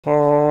Hello,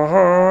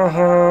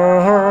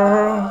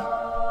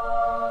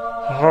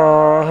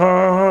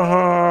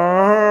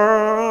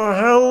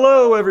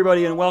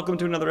 everybody, and welcome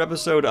to another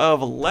episode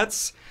of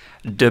Let's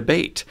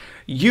Debate.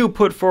 You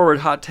put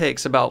forward hot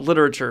takes about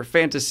literature,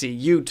 fantasy,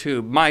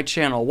 YouTube, my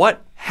channel,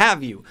 what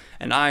have you,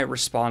 and I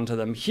respond to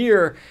them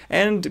here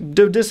and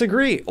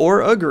disagree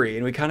or agree,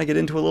 and we kind of get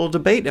into a little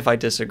debate if I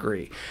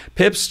disagree.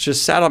 Pips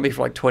just sat on me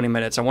for like 20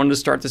 minutes. I wanted to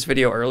start this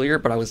video earlier,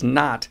 but I was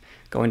not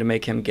going to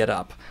make him get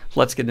up.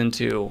 Let's get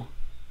into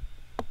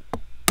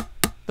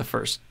the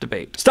first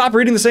debate. Stop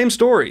reading the same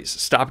stories.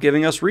 Stop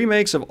giving us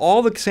remakes of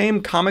all the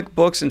same comic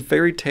books and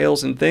fairy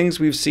tales and things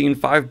we've seen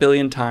 5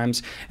 billion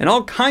times and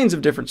all kinds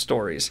of different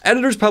stories.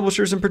 Editors,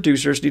 publishers, and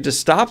producers need to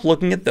stop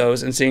looking at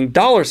those and seeing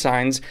dollar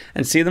signs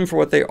and see them for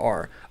what they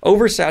are.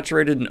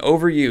 Oversaturated and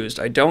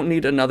overused. I don't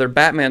need another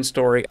Batman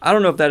story. I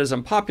don't know if that is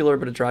unpopular,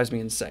 but it drives me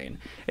insane.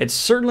 It's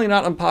certainly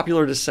not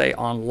unpopular to say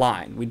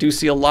online. We do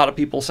see a lot of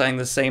people saying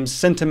the same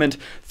sentiment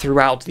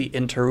throughout the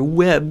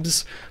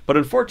interwebs, but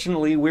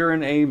unfortunately we're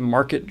in a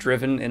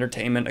market-driven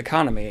entertainment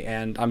economy,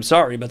 and I'm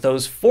sorry, but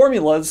those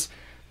formulas,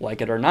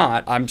 like it or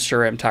not, I'm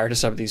sure I'm tired of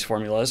some of these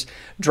formulas,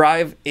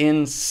 drive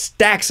in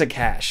stacks of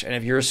cash. And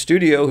if you're a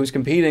studio who's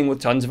competing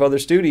with tons of other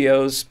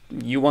studios,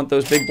 you want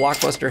those big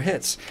blockbuster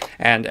hits.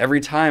 And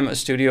every time a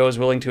studio is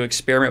willing to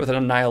experiment with an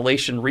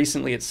annihilation,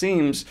 recently it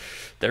seems,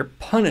 they're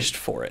punished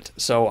for it.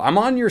 So I'm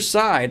on your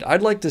side.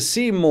 I'd like to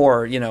see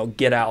more,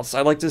 Get Outs.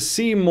 I'd like to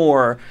see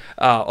more,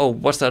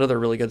 what's that other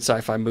really good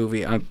sci-fi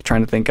movie I'm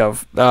trying to think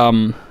of?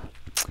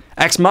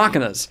 Ex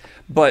Machinas,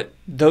 but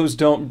those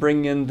don't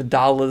bring in the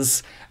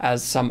dollars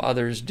as some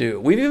others do.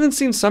 We've even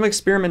seen some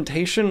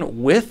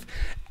experimentation with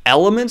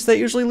elements that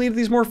usually lead to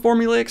these more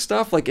formulaic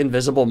stuff, like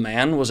Invisible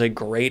Man was a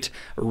great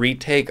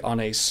retake on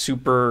a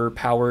super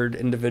powered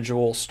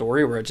individual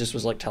story where it just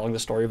was like telling the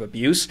story of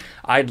abuse.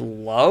 I'd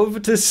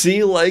love to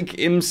see like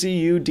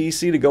MCU,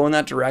 DC to go in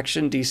that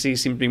direction. DC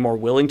seems to be more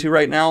willing to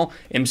right now.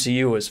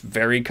 MCU is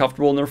very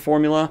comfortable in their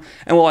formula.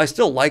 And while I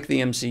still like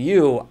the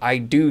MCU, I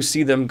do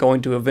see them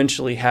going to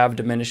eventually have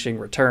diminishing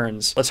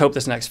returns. Let's hope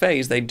this next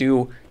phase they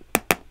do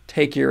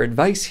take your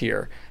advice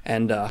here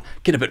and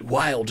get a bit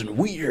wild and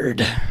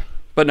weird.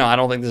 But no, I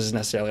don't think this is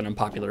necessarily an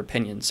unpopular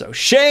opinion, so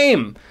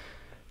shame!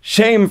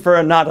 Shame for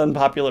a not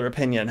unpopular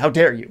opinion. How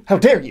dare you? How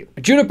dare you?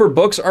 Juniper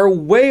books are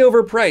way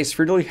overpriced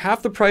for nearly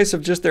half the price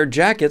of just their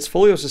jackets.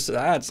 Folio Society,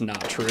 that's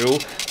not true.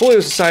 Folio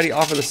Society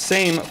offer the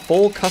same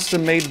full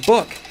custom-made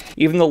book.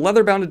 Even the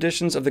leather-bound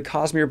editions of the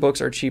Cosmere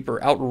books are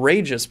cheaper.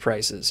 Outrageous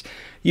prices.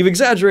 You've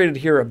exaggerated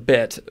here a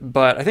bit,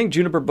 but I think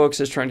Juniper Books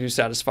is trying to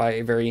satisfy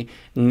a very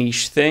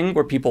niche thing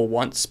where people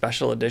want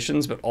special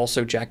editions, but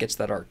also jackets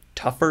that are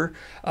tougher.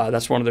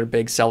 That's one of their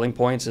big selling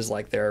points, is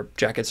like their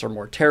jackets are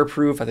more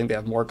tear-proof. I think they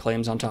have more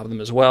claims on top of them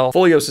as well.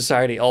 Folio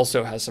Society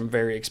also has some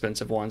very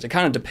expensive ones. It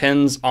kind of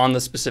depends on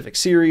the specific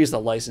series, the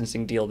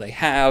licensing deal they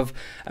have.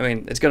 I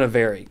mean, it's going to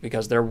vary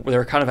because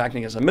they're kind of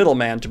acting as a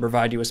middleman to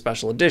provide you a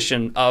special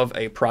edition of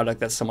a product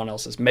that someone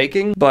else is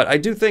making. But I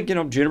do think,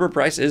 Juniper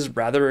price is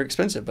rather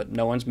expensive, but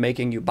no one's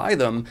making you buy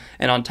them.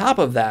 And on top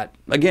of that,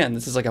 again,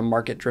 this is like a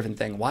market-driven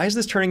thing. Why is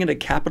this turning into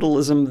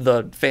Capitalism,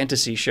 the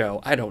fantasy show?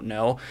 I don't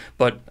know.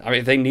 But I mean,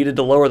 if they needed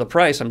to lower the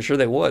price, I'm sure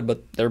they would,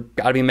 but they're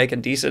got to be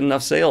making decent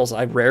enough sales.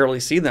 I rarely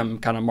see them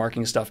kind of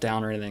marking stuff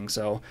down or anything.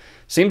 So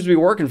seems to be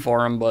working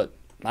for them, but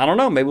I don't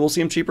know, maybe we'll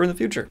see them cheaper in the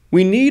future.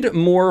 We need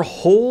more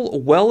whole,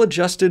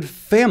 well-adjusted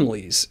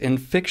families in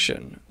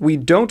fiction. We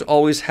don't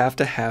always have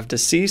to have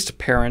deceased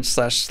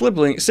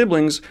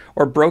parents/siblings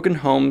or broken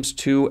homes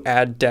to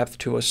add depth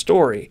to a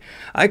story.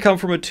 I come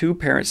from a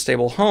 2-parent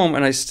stable home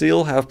and I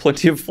still have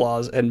plenty of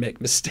flaws and make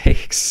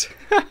mistakes.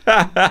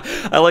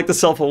 I like the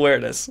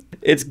self-awareness.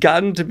 It's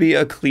gotten to be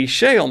a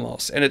cliche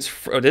almost, and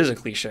it is a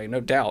cliche,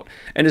 no doubt,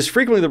 and is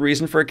frequently the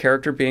reason for a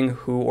character being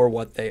who or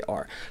what they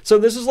are. So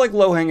this is like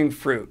low-hanging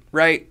fruit,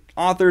 right?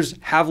 Authors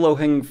have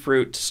low-hanging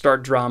fruit to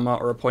start drama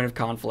or a point of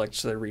conflict,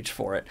 so they reach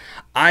for it.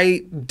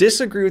 I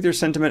disagree with your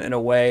sentiment in a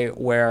way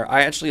where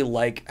I actually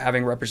like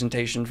having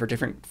representation for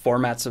different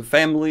formats of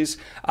families.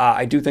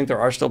 I do think there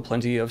are still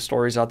plenty of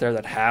stories out there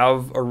that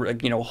have,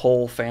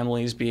 whole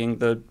families being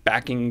the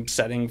backing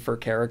setting for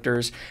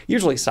characters,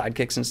 usually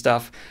sidekicks and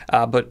stuff,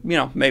 but,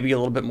 maybe a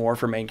little bit more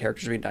for main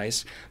characters would be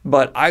nice.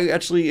 But I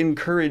actually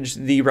encourage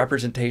the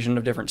representation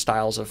of different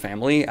styles of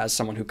family as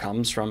someone who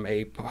comes from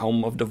a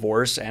home of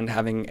divorce and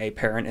having a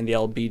parent in the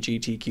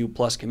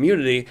LGBTQ+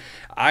 community.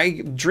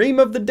 I dream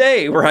of the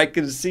day where I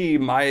could see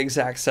my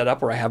exact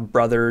setup where I have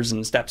brothers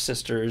and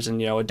stepsisters and,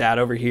 a dad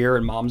over here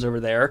and mom's over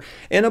there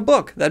in a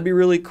book. That'd be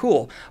really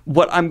cool.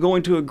 What I'm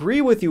going to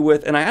agree with you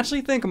with, and I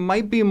actually think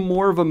might be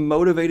more of a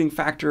motivating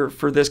factor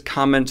for this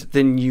comment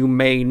than you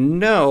may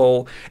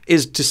know,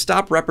 is to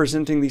stop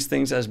representing these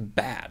things as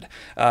bad.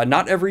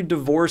 Not every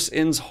divorce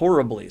ends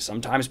horribly.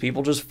 Sometimes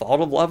people just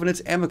fall in love and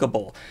it's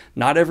amicable.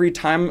 Not every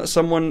time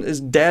someone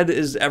is dead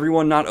is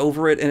everyone not not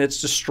over it and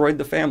it's destroyed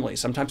the family.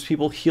 Sometimes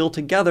people heal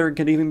together and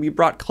can even be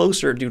brought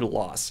closer due to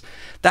loss.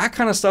 That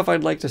kind of stuff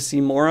I'd like to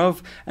see more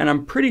of, and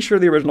I'm pretty sure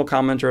the original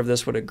commenter of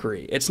this would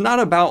agree. It's not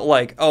about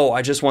like, oh,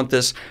 I just want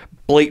this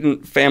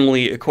blatant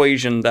family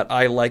equation that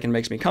I like and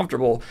makes me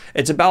comfortable.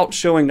 It's about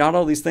showing not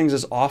all these things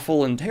as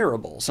awful and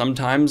terrible.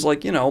 Sometimes,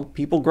 like, you know,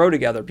 people grow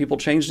together, people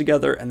change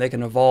together, and they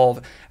can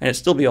evolve, and it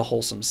still be a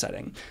wholesome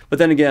setting. But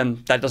then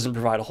again, that doesn't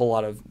provide a whole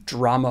lot of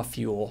drama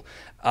fuel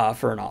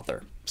for an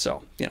author.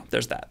 So, you know,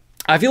 there's that.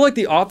 I feel like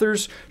the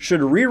authors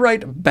should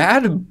rewrite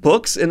bad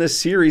books in a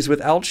series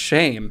without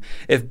shame.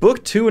 If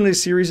book 2 in a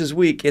series is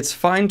weak, it's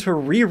fine to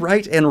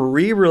rewrite and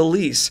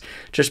re-release.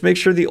 Just make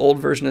sure the old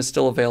version is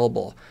still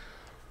available.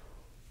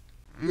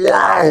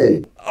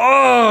 Wow!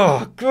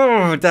 Oh,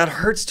 God, that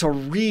hurts to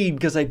read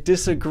because I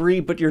disagree,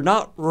 but you're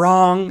not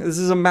wrong. This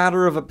is a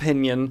matter of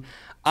opinion.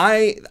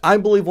 I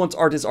believe once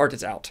art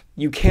is out.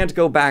 You can't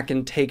go back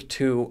and take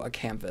to a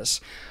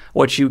canvas.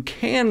 What you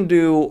can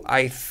do,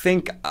 I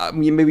think,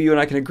 maybe you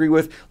and I can agree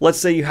with, let's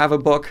say you have a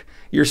book,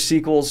 your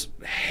sequel's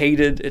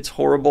hated, it's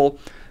horrible.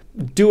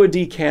 Do a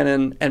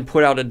decanon and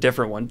put out a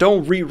different one.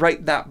 Don't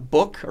rewrite that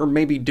book, or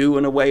maybe do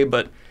in a way,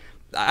 but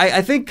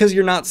I think because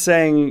you're not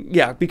saying,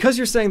 yeah, because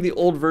you're saying the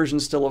old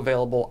version's still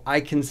available, I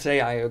can say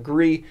I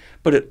agree,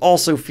 but it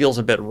also feels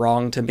a bit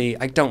wrong to me.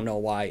 I don't know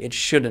why. It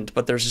shouldn't,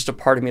 but there's just a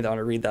part of me that I want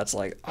to read that's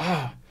like,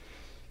 oh,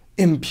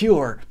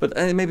 impure. But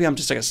maybe I'm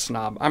just like a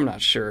snob. I'm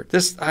not sure.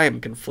 I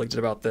am conflicted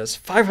about this.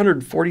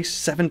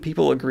 547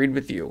 people agreed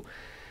with you.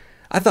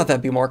 I thought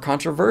that'd be more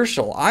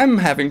controversial. I'm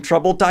having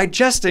trouble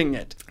digesting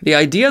it. The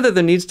idea that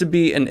there needs to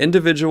be an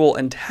individual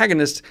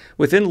antagonist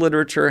within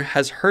literature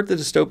has hurt the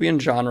dystopian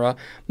genre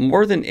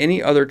more than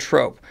any other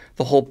trope.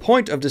 The whole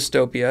point of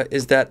dystopia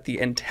is that the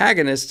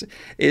antagonist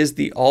is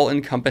the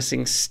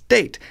all-encompassing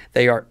state.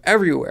 They are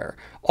everywhere,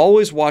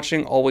 always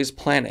watching, always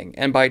planning.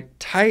 And by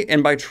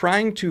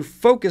trying to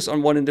focus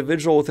on one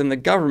individual within the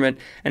government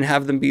and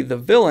have them be the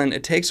villain,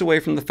 it takes away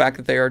from the fact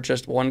that they are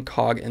just one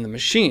cog in the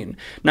machine.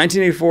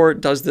 1984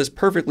 does this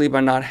perfectly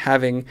by not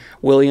having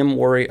William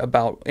worry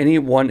about any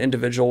one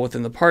individual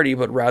within the party,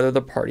 but rather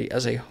the party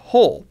as a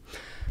whole.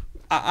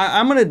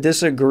 I'm going to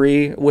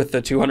disagree with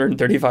the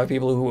 235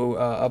 people who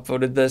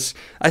upvoted this.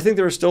 I think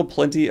there are still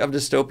plenty of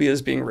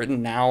dystopias being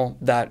written now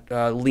that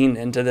lean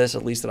into this,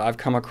 at least that I've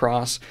come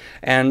across.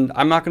 And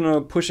I'm not going to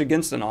push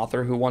against an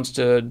author who wants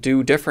to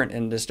do different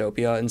in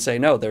dystopia and say,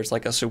 no, there's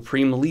like a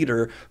supreme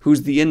leader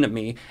who's the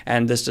enemy,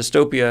 and this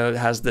dystopia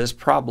has this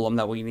problem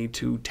that we need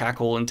to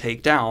tackle and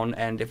take down,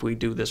 and if we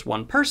do this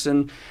one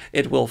person,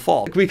 it will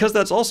fall. Because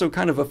that's also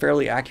kind of a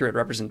fairly accurate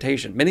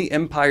representation. Many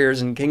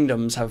empires and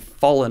kingdoms have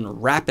fallen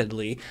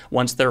rapidly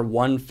once their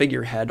one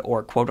figurehead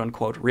or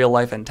quote-unquote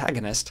real-life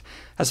antagonist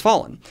has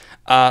fallen.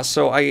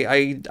 So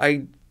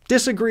I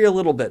disagree a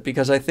little bit,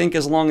 because I think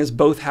as long as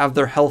both have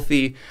their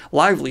healthy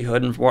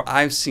livelihood, and from what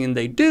I've seen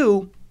they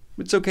do,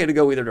 it's okay to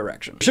go either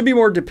direction. There should be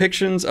more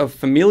depictions of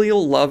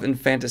familial love and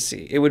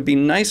fantasy. It would be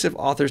nice if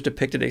authors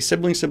depicted a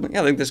sibling.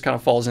 Yeah, I think this kind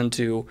of falls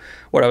into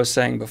what I was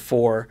saying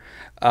before.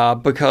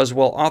 Because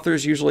while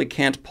authors usually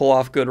can't pull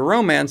off good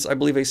romance, I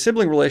believe a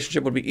sibling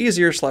relationship would be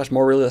easier /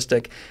 more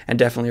realistic, and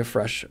definitely a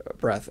fresh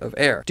breath of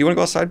air. Do you want to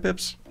go outside,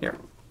 Pips? Here.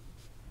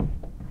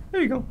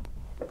 There you go.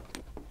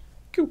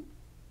 Coo.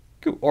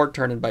 Coo. Or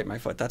turn and bite my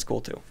foot. That's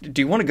cool too.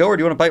 Do you want to go, or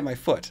do you want to bite my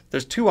foot?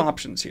 There's two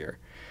options here.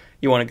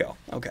 You want to go.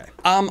 Okay.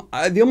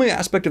 The only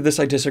aspect of this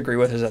I disagree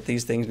with is that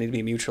these things need to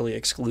be mutually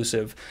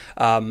exclusive.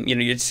 You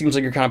know, it seems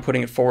like you're kind of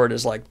putting it forward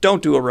as like,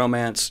 don't do a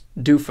romance,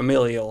 do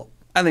familial.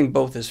 I think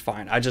both is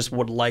fine. I just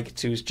would like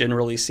to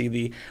generally see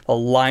the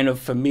line of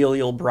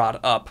familial brought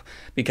up,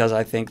 because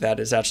I think that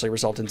is actually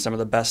resulting in some of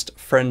the best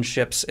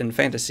friendships in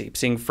fantasy.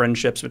 Seeing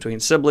friendships between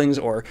siblings,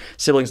 or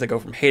siblings that go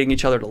from hating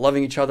each other to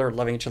loving each other,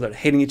 loving each other to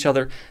hating each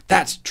other.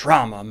 That's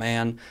drama,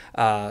 man.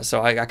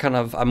 So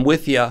I'm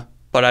with you,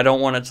 but I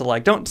don't want it to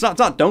like, it's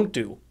not don't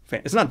do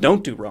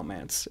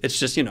romance. It's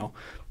just, you know,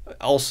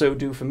 also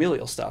do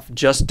familial stuff.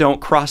 Just don't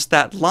cross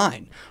that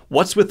line.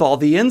 What's with all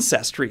the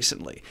incest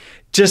recently?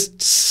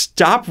 Just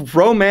stop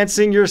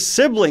romancing your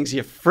siblings,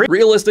 you freak.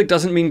 Realistic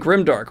doesn't mean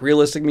grimdark.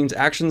 Realistic means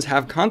actions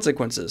have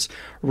consequences,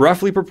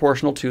 roughly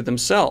proportional to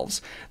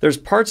themselves. There's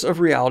parts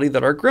of reality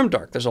that are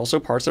grimdark. There's also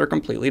parts that are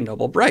completely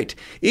noble bright.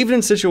 Even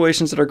in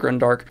situations that are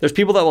grimdark, there's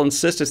people that will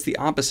insist it's the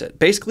opposite.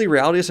 Basically,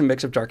 reality is a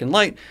mix of dark and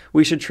light.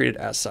 We should treat it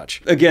as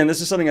such. Again,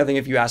 this is something I think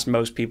if you asked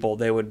most people,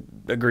 they would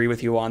agree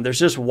with you on. There's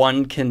just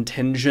one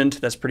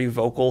contingent that's pretty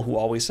vocal who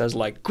always says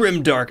like,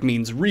 grimdark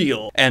means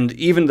real. And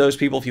even those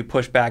people, if you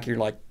push back, you're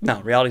like,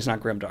 no, reality's not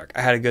grimdark.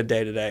 I had a good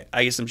day today.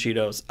 I ate some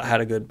Cheetos. I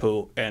had a good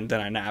poo, and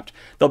then I napped.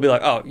 They'll be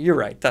like, oh, you're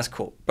right. That's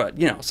cool. But,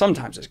 you know,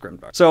 sometimes it's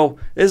grimdark. So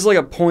this is like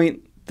a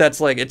point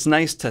that's like, it's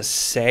nice to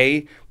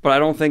say, but I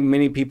don't think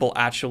many people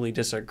actually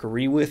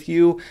disagree with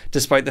you,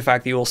 despite the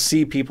fact that you will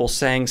see people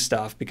saying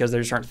stuff because they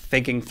just aren't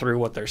thinking through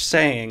what they're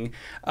saying,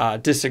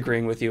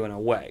 disagreeing with you in a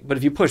way. But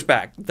if you push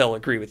back, they'll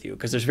agree with you,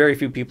 because there's very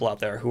few people out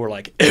there who are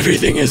like,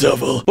 everything is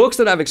awful. Books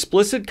that have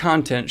explicit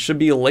content should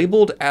be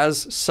labeled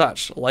as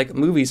such, like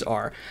movies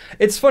are.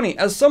 It's funny,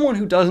 as someone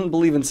who doesn't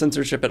believe in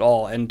censorship at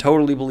all and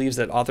totally believes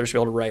that authors should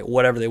be able to write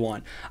whatever they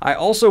want, I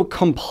also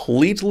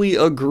completely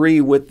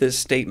agree with this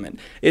statement.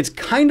 It's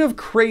kind of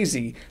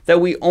crazy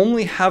that we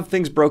only have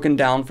things broken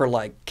down for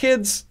like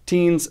kids,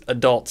 teens,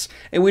 adults,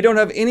 and we don't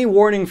have any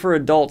warning for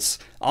adults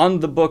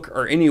on the book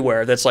or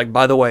anywhere that's like,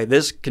 by the way,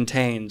 this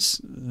contains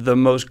the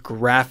most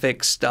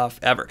graphic stuff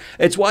ever.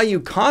 It's why you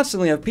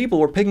constantly have people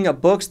who are picking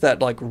up books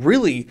that like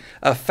really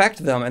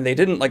affect them and they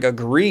didn't like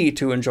agree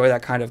to enjoy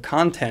that kind of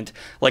content.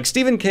 Like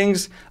Stephen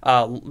King's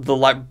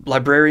The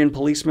Librarian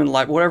Policeman,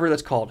 whatever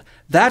that's called.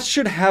 That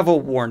should have a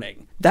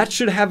warning. That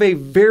should have a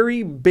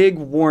very big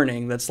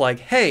warning that's like,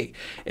 hey,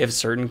 if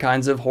certain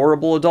kinds of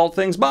horrible adult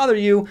things bother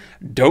you,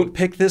 don't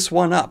pick this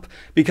one up.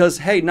 Because,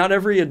 hey, not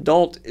every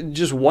adult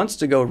just wants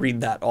to go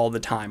read that all the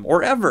time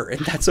or ever,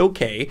 and that's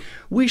okay.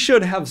 We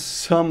should have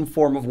some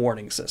form of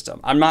warning system.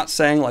 I'm not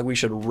saying like we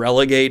should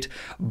relegate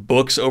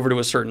books over to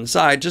a certain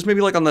side, just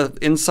maybe like on the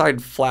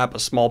inside flap, a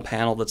small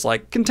panel that's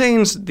like,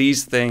 contains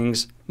these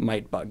things,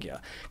 might bug you.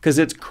 Because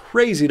it's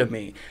crazy to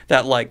me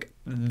that like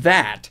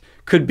that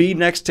could be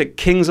next to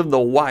Kings of the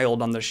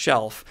Wild on the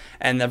shelf,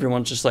 and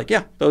everyone's just like,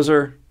 yeah, those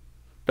are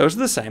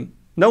the same.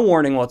 No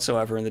warning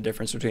whatsoever in the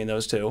difference between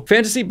those two.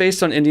 Fantasy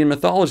based on Indian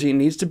mythology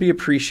needs to be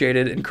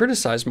appreciated and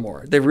criticized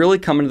more. They've really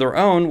come into their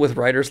own with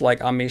writers like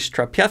Amish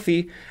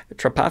Tripathi,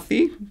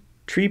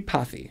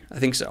 I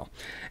think so,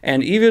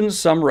 and even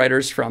some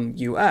writers from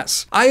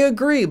US. I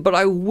agree, but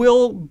I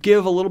will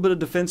give a little bit of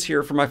defense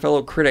here for my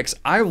fellow critics.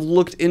 I've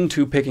looked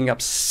into picking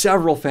up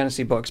several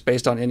fantasy books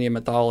based on Indian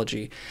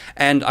mythology,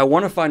 and I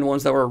want to find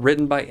ones that were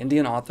written by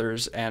Indian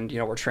authors and, you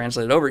know, were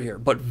translated over here.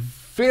 But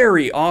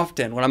very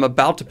often when I'm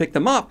about to pick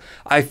them up,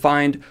 I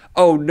find,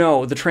 oh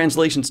no, the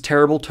translation's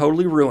terrible,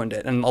 totally ruined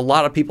it. And a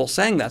lot of people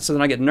saying that, so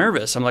then I get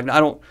nervous. I'm like, I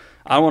don't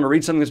want to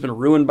read something that's been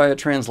ruined by a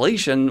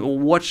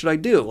translation. What should I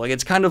do? Like,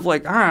 it's kind of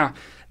like,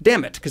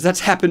 damn it, because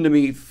that's happened to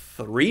me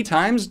 3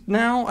 times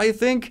now, I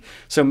think.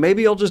 So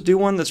maybe I'll just do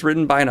one that's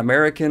written by an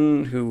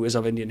American who is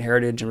of Indian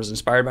heritage and was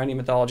inspired by Indian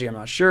mythology. I'm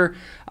not sure.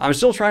 I'm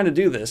still trying to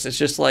do this. It's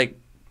just like,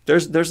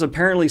 there's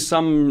apparently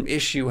some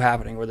issue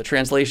happening where the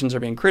translations are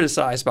being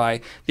criticized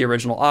by the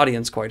original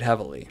audience quite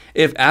heavily.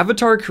 If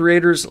Avatar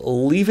creators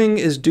leaving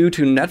is due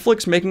to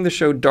Netflix making the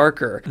show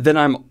darker, then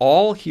I'm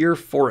all here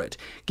for it.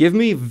 Give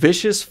me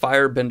vicious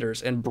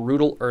firebenders and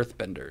brutal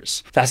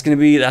earthbenders. That's gonna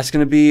be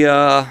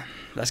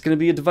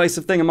a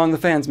divisive thing among the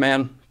fans,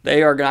 man.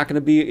 They are not going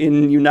to be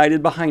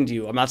united behind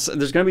you. There's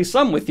going to be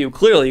some with you.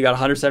 Clearly, you got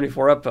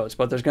 174 upvotes,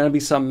 but there's going to be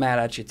some mad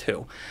at you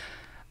too.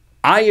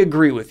 I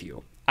agree with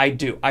you. I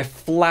do. I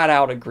flat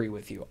out agree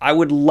with you. I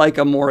would like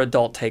a more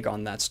adult take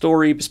on that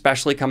story,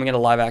 especially coming into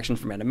live action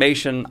from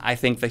animation. I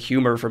think the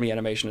humor from the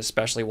animation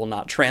especially will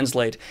not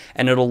translate,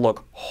 and it'll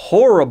look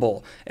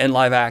horrible in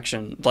live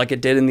action like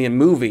it did in the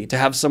movie, to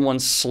have someone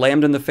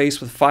slammed in the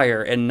face with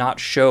fire and not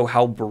show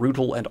how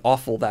brutal and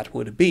awful that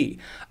would be.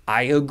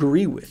 I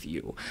agree with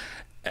you.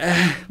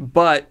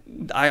 But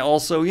I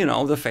also, you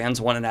know, the fans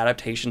want an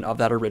adaptation of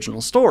that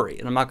original story,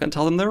 and I'm not going to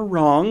tell them they're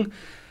wrong.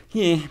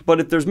 But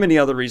if there's many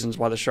other reasons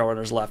why the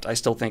showrunners left, I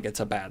still think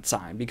it's a bad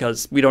sign,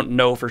 because we don't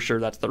know for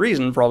sure that's the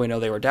reason. For all we know,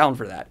 they were down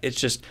for that. It's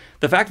just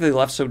the fact that they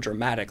left so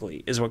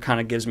dramatically is what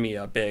kind of gives me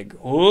a big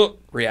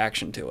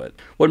reaction to it.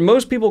 What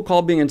most people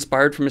call being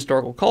inspired from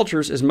historical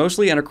cultures is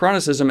mostly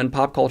anachronism and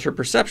pop culture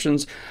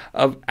perceptions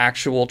of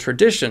actual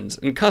traditions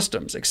and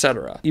customs,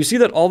 etc. You see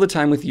that all the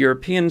time with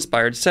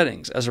European-inspired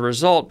settings. As a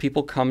result,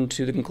 people come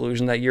to the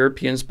conclusion that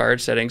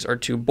European-inspired settings are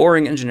too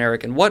boring and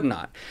generic and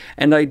whatnot.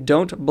 And I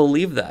don't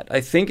believe that.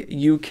 I think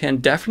you can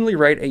definitely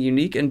write a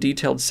unique and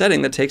detailed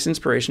setting that takes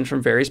inspiration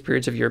from various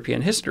periods of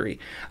European history.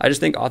 I just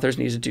think authors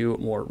need to do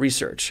more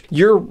research.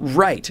 You're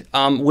right.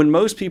 When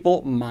most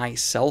people,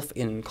 myself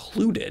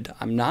included,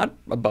 I'm not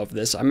above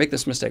this, I make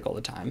this mistake all the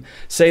time,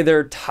 say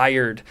they're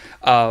tired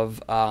of,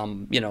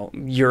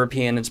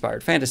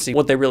 European-inspired fantasy,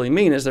 what they really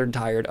mean is they're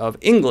tired of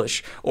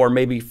English or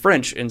maybe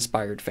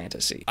French-inspired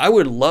fantasy. I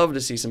would love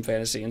to see some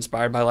fantasy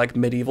inspired by like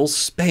medieval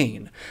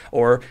Spain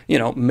or,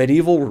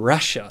 medieval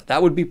Russia.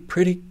 That would be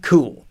pretty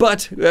cool.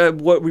 But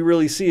what we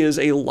really see is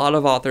a lot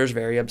of authors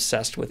very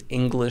obsessed with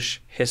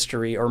English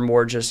history, or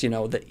more just,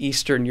 the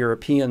Eastern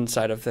European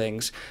side of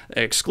things,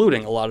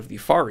 excluding a lot of the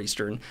Far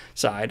Eastern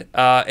side,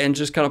 and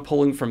just kind of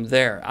pulling from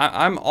there.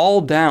 I'm all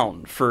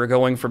down for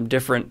going from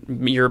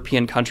different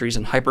European countries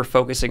and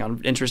hyper-focusing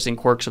on interesting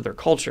quirks of their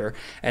culture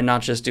and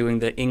not just doing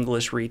the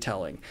English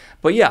retelling.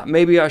 But yeah,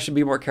 maybe I should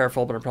be more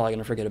careful, but I'm probably going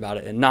to forget about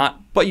it and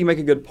not. But you make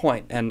a good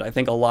point, and I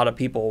think a lot of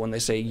people, when they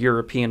say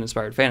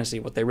European-inspired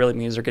fantasy, what they really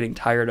mean is they're getting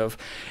tired of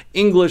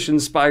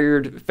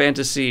English-inspired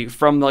fantasy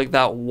from like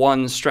that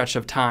one stretch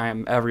of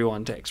time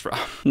everyone takes from.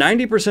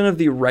 90% of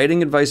the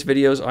writing advice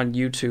videos on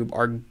YouTube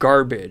are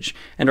garbage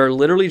and are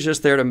literally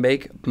just there to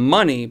make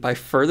money by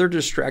further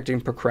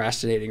distracting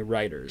procrastinating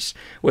writers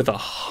with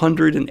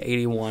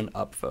 181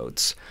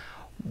 upvotes.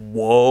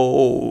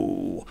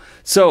 Whoa.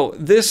 So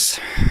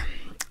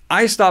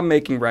I stopped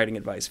making writing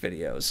advice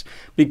videos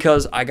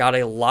because I got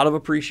a lot of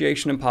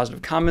appreciation and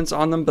positive comments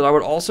on them, but I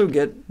would also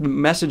get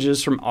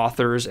messages from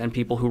authors and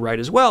people who write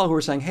as well who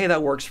are saying, hey,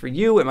 that works for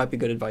you. It might be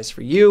good advice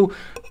for you.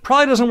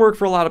 Probably doesn't work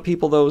for a lot of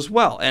people though as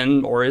well,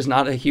 or is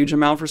not a huge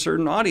amount for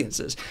certain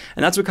audiences.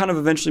 And that's what kind of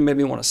eventually made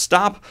me want to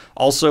stop.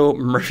 Also,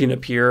 Murphy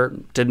Napier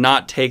did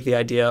not take the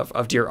idea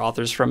of Dear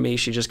Authors from me.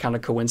 She just kind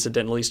of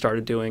coincidentally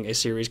started doing a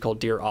series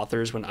called Dear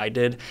Authors when I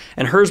did,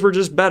 and hers were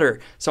just better.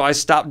 So I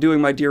stopped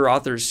doing my Dear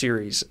Authors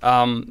series.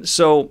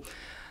 So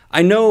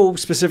I know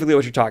specifically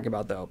what you're talking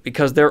about though,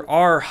 because there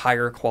are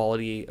higher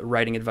quality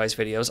writing advice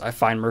videos. I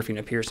find Murphy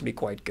Napier to be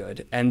quite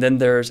good. And then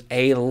there's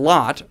a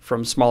lot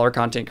from smaller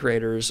content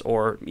creators,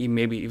 or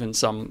maybe even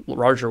some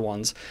larger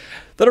ones,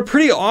 that are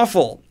pretty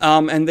awful.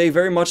 And they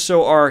very much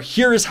so are,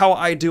 here is how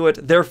I do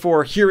it,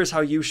 therefore here is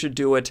how you should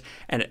do it,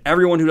 and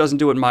everyone who doesn't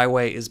do it my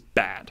way is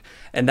bad.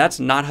 And that's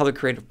not how the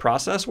creative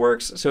process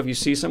works. So if you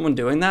see someone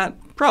doing that,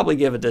 probably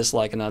give a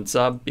dislike and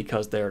unsub,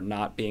 because they're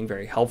not being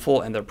very helpful,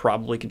 and they're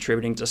probably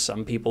contributing to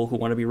some people who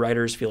want to be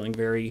writers feeling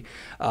very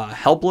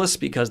helpless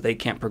because they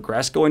can't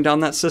progress going down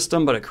that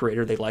system, but a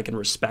creator they like and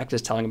respect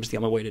is telling them it's the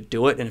only way to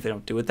do it, and if they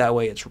don't do it that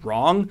way, it's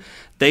wrong.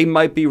 They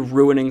might be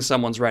ruining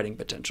someone's writing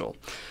potential.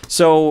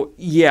 So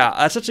yeah,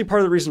 that's actually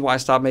part of the reason why I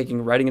stopped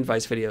making writing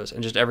advice videos,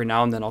 and just every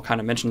now and then I'll kind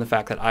of mention the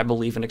fact that I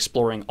believe in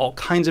exploring all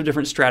kinds of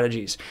different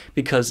strategies,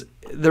 because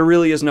there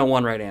really is no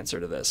one right answer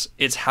to this.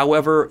 It's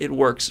however it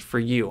works for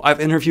you.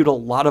 I've interviewed a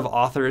lot of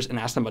authors and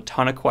asked them a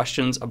ton of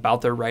questions about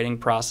their writing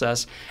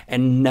process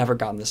and never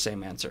gotten the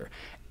same answer.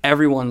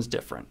 Everyone's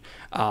different.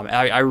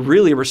 I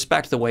really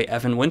respect the way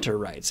Evan Winter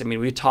writes. I mean,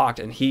 we talked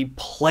and he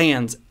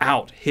plans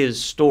out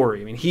his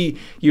story. I mean, he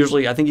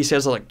usually, I think he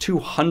says like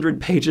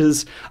 200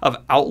 pages of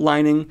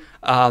outlining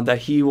that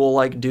he will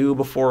like do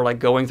before like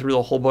going through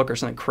the whole book or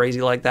something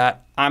crazy like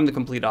that. I'm the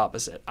complete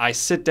opposite. I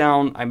sit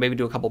down, I maybe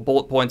do a couple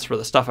bullet points for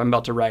the stuff I'm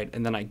about to write,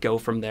 and then I go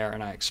from there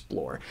and I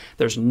explore.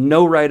 There's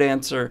no right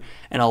answer,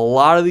 and a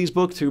lot of these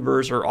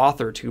booktubers or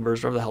author tubers,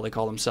 whatever the hell they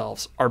call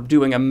themselves, are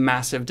doing a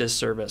massive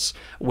disservice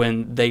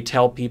when they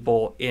tell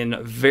people in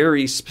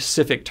very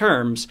specific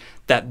terms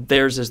that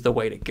theirs is the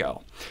way to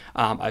go.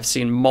 I've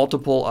seen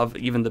multiple of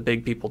even the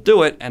big people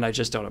do it, and I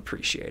just don't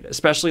appreciate it,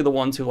 especially the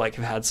ones who like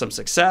have had some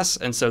success,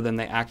 and so then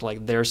they act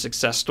like their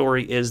success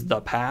story is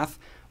the path,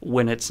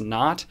 when it's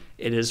not.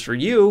 It is for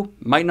you,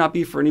 might not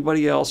be for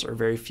anybody else, or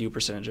very few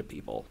percentage of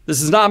people.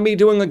 This is not me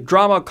doing like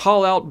drama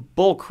call out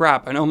bull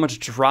crap. I know how much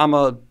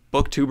drama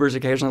booktubers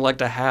occasionally like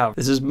to have.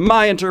 This is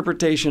my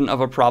interpretation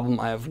of a problem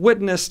I have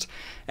witnessed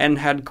and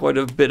had quite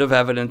a bit of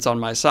evidence on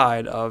my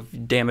side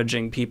of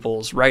damaging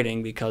people's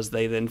writing because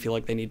they then feel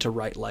like they need to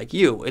write like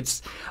you.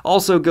 It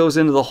also goes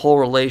into the whole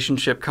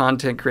relationship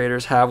content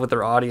creators have with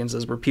their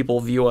audiences, where people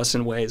view us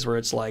in ways where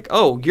it's like,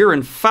 oh, you're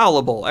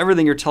infallible,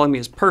 everything you're telling me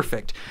is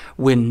perfect,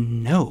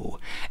 when no,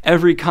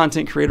 every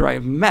content creator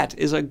I've met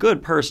is a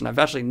good person. I've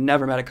actually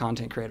never met a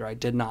content creator I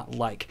did not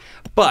like,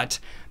 but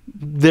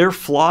they're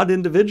flawed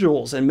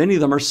individuals, and many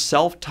of them are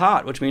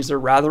self-taught, which means they're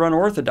rather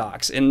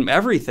unorthodox in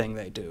everything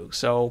they do.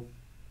 So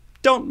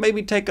don't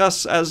maybe take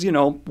us as, you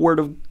know, word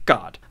of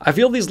God. I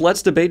feel these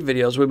Let's Debate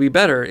videos would be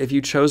better if you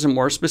chose a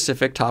more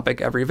specific topic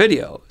every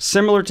video,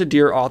 similar to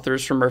Dear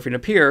Authors from Murphy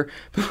Napier.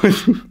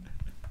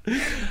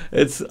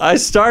 I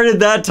started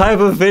that type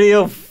of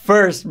video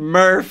first,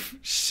 Murph.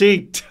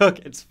 She took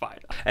it's fine.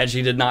 And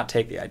she did not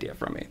take the idea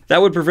from me.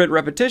 That would prevent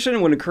repetition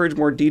and would encourage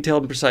more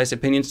detailed and precise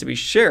opinions to be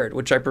shared,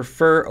 which I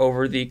prefer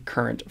over the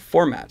current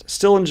format.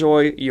 Still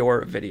enjoy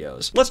your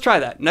videos. Let's try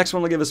that. Next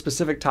one, we'll give a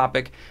specific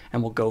topic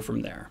and we'll go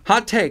from there.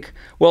 Hot take.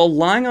 While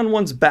lying on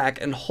one's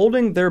back and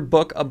holding their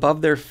book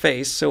above their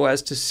face so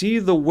as to see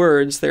the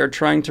words they are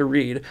trying to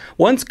read,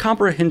 one's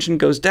comprehension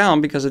goes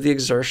down because of the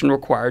exertion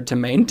required to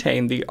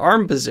maintain the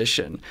arm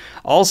position.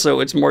 Also,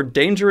 it's more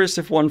dangerous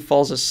if one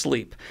falls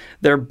asleep.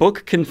 Their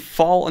book can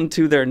fall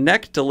into their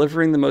neck,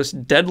 delivering the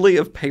most deadly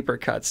of paper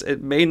cuts.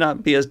 It may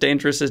not be as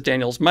dangerous as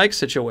Daniel's mic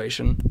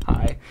situation,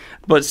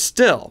 but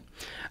still.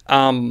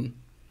 Hard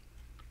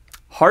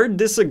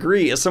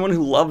disagree. As someone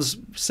who loves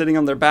sitting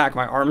on their back,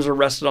 my arms are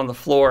rested on the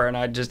floor and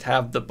I just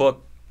have the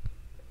book.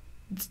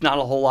 It's not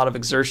a whole lot of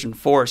exertion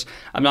force.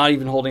 I'm not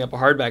even holding up a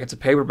hardback. It's a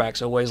paperback,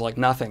 so it weighs like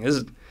nothing.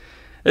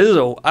 I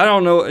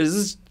don't know,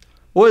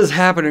 what is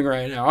happening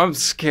right now? I'm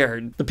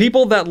scared. The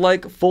people that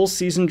like full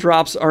season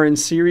drops are in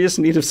serious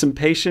need of some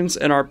patience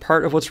and are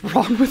part of what's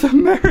wrong with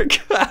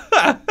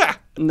America.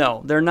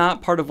 No, they're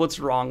not part of what's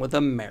wrong with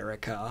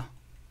America.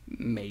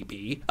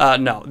 Maybe.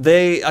 No,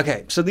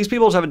 okay, so these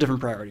people just have a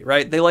different priority,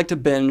 right? They like to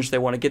binge, they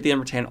want to get the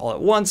entertainment all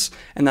at once,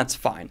 and that's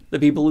fine. The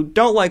people who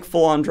don't like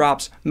full-on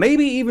drops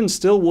maybe even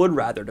still would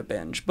rather to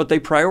binge, but they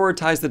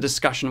prioritize the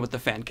discussion with the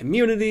fan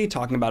community,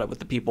 talking about it with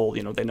the people,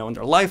 you know, they know in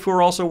their life who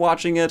are also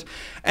watching it,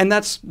 and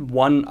that's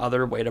one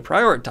other way to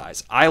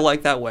prioritize. I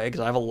like that way because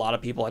I have a lot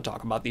of people I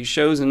talk about these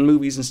shows and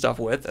movies and stuff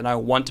with, and I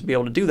want to be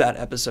able to do that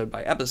episode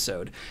by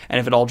episode, and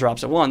if it all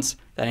drops at once,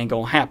 That ain't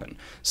gonna happen.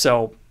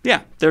 So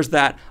yeah, there's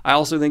that. I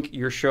also think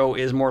your show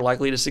is more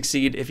likely to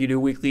succeed if you do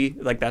weekly.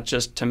 Like, that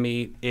just, to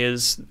me,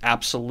 is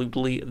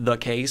absolutely the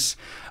case.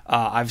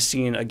 I've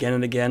seen again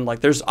and again, like,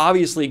 there's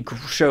obviously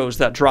shows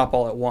that drop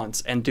all at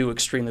once and do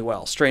extremely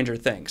well. Stranger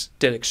Things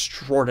did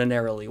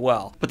extraordinarily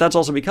well, but that's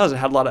also because it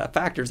had a lot of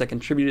factors that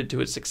contributed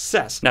to its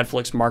success.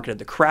 Netflix marketed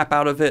the crap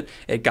out of it.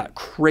 It got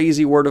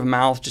crazy word of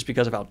mouth just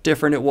because of how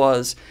different it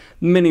was.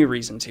 Many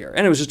reasons here.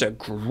 And it was just a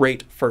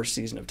great first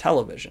season of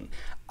television.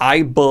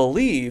 I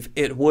believe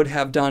it would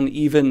have done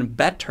even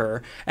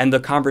better, and the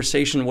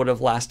conversation would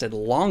have lasted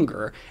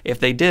longer if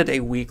they did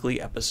a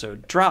weekly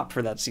episode drop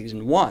for that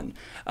season 1.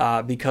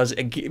 Because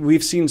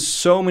we've seen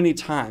so many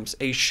times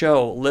a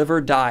show live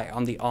or die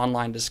on the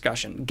online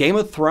discussion. Game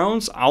of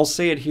Thrones, I'll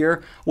say it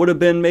here, would have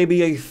been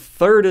maybe a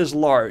third as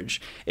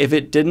large if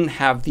it didn't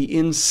have the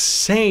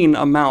insane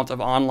amount of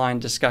online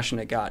discussion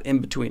it got in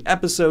between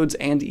episodes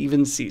and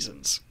even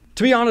seasons.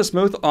 To be honest,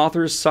 most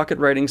authors suck at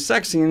writing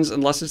sex scenes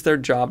unless it's their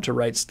job to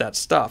write that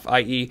stuff,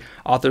 i.e.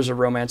 authors of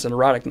romance and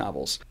erotic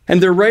novels.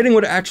 And their writing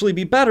would actually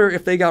be better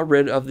if they got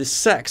rid of the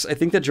sex. I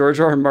think that George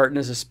R. R. Martin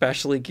is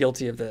especially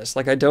guilty of this.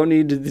 Like, I don't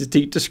need the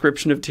deep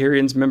description of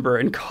Tyrion's member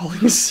and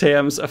calling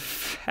Sam's a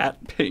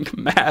fat pink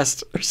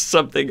mast or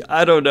something.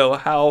 I don't know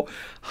how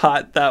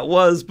hot that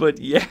was, but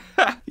yeah.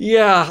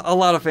 Yeah, a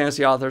lot of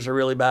fantasy authors are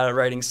really bad at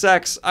writing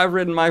sex. I've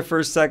written my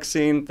first sex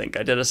scene, think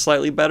I did a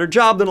slightly better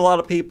job than a lot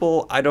of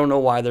people. I don't know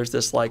why there's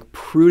this like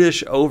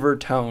prudish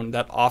overtone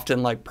that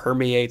often like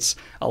permeates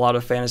a lot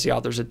of fantasy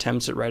authors'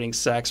 attempts at writing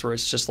sex, where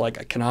it's just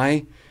like, can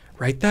I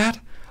write that?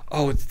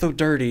 Oh, it's so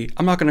dirty.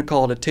 I'm not gonna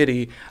call it a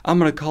titty. I'm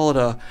gonna call it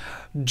a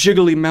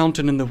jiggly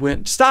mountain in the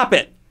wind. Stop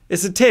it!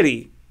 It's a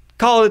titty.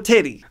 Call it a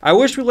titty. I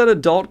wish we let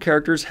adult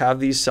characters have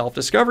these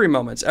self-discovery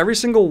moments. Every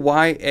single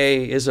YA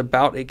is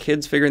about a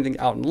kid's figuring things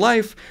out in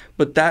life,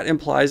 but that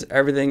implies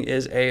everything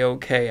is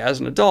a-okay as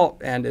an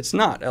adult, and it's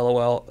not,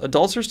 lol.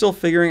 Adults are still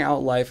figuring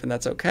out life, and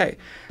that's okay.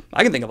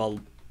 I can think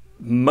of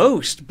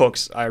most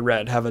books I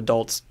read have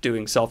adults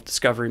doing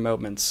self-discovery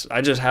moments.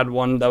 I just had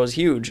one that was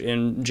huge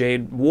in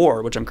Jade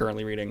War, which I'm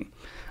currently reading.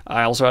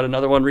 I also had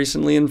another one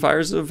recently in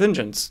Fires of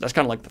Vengeance. That's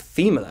kind of like the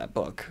theme of that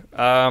book.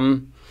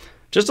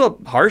 Just a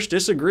harsh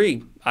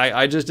disagree.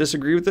 I just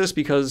disagree with this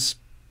because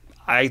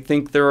I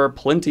think there are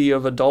plenty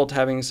of adult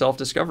having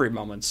self-discovery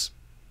moments.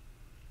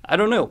 I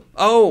don't know.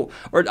 Oh,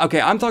 or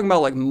okay, I'm talking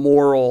about like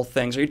moral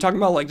things. Are you talking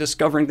about like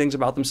discovering things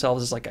about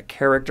themselves as like a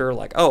character,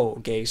 like, oh,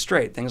 gay,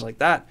 straight, things like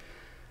that?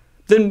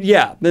 Then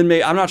yeah, I'm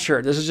not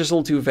sure. This is just a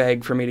little too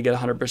vague for me to get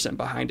 100%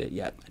 behind it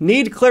yet.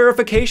 Need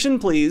clarification,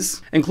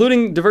 please.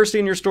 Including diversity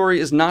in your story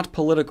is not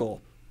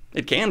political.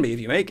 It can be if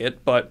you make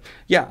it, but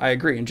yeah, I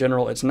agree. In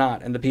general, it's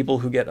not. And the people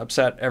who get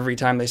upset every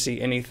time they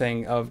see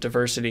anything of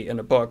diversity in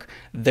a book,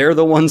 they're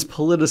the ones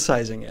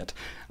politicizing it.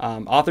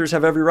 Authors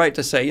have every right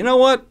to say, you know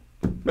what?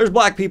 There's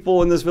black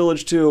people in this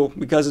village too,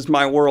 because it's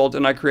my world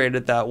and I created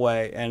it that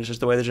way, and it's just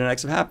the way the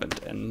genetics have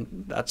happened,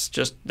 and that's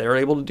just, they're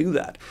able to do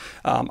that.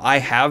 I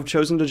have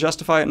chosen to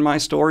justify it in my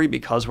story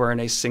because we're in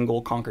a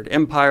single conquered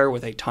empire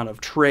with a ton of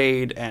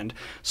trade and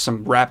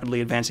some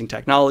rapidly advancing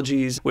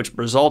technologies, which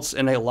results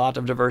in a lot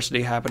of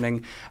diversity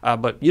happening,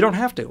 but you don't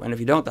have to, and if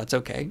you don't, that's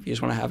okay. If you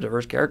just want to have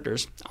diverse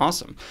characters,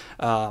 awesome.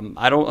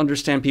 I don't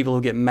understand people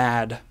who get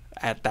mad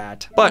at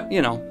that. But, you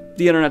know,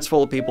 the internet's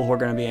full of people who are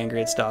going to be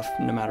angry at stuff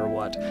no matter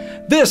what.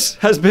 This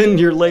has been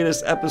your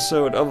latest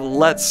episode of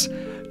Let's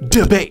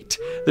Debate,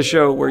 the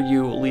show where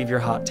you leave your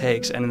hot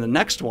takes. And in the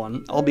next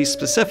one, I'll be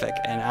specific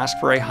and ask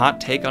for a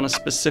hot take on a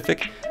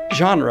specific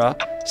genre,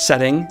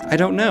 setting, I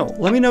don't know.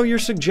 Let me know your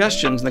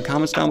suggestions in the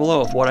comments down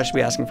below of what I should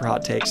be asking for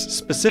hot takes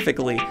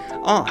specifically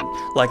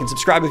on. Like and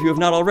subscribe if you have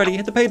not already.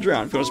 Hit the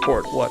Patreon if you want to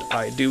support what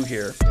I do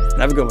here.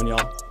 And have a good one,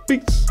 y'all.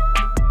 Peace.